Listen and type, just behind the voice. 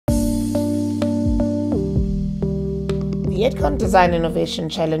The EDCON Design Innovation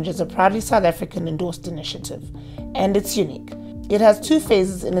Challenge is a proudly South African endorsed initiative, and it's unique. It has two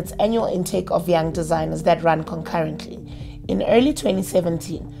phases in its annual intake of young designers that run concurrently. In early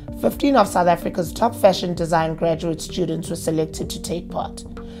 2017, 15 of South Africa's top fashion design graduate students were selected to take part.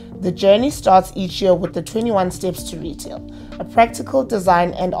 The journey starts each year with the 21 Steps to Retail, a practical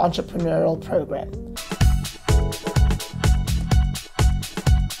design and entrepreneurial program.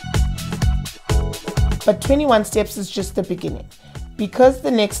 But 21 Steps is just the beginning, because the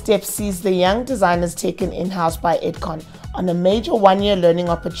next step sees the young designers taken in-house by EDCON on a major one-year learning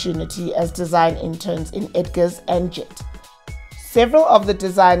opportunity as design interns in Edgars and Jet. Several of the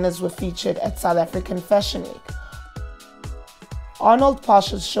designers were featured at South African Fashion Week. Arnold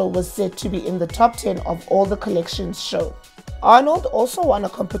Parsh's show was said to be in the top 10 of all the collections shown. Arnold also won a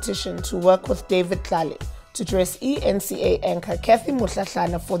competition to work with David Tlale to dress ENCA anchor Kathy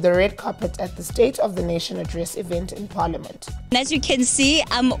Mutlatlana for the red carpet at the State of the Nation Address event in Parliament. As you can see,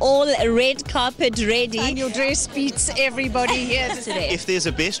 I'm all red carpet ready. And your dress beats everybody here today. If there's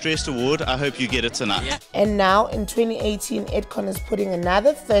a Best Dressed award, I hope you get it tonight. And now, in 2018, EDCON is putting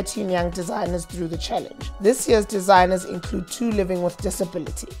another 13 young designers through the challenge. This year's designers include 2 living with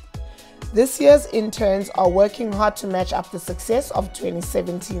disability. This year's interns are working hard to match up the success of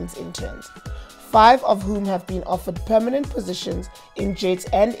 2017's interns, 5 of whom have been offered permanent positions in Jet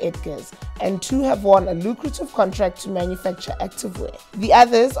and Edgars, and 2 have won a lucrative contract to manufacture activewear. The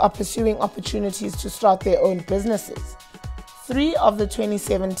others are pursuing opportunities to start their own businesses. 3 of the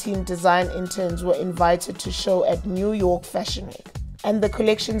 2017 design interns were invited to show at New York Fashion Week. And the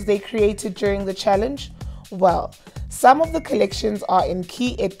collections they created during the challenge? Well, some of the collections are in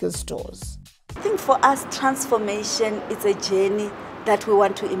key Edgars stores. I think for us, transformation is a journey that we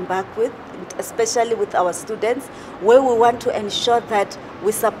want to embark with, especially with our students, where we want to ensure that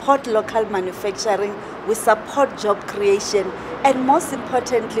we support local manufacturing, we support job creation, and most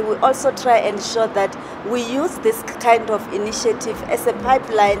importantly, we also try and ensure that we use this kind of initiative as a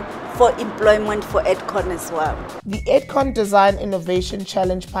pipeline for employment for EDCON as well. The EDCON Design Innovation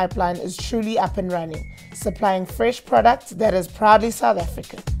Challenge pipeline is truly up and running, supplying fresh products that is proudly South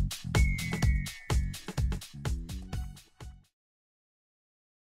African.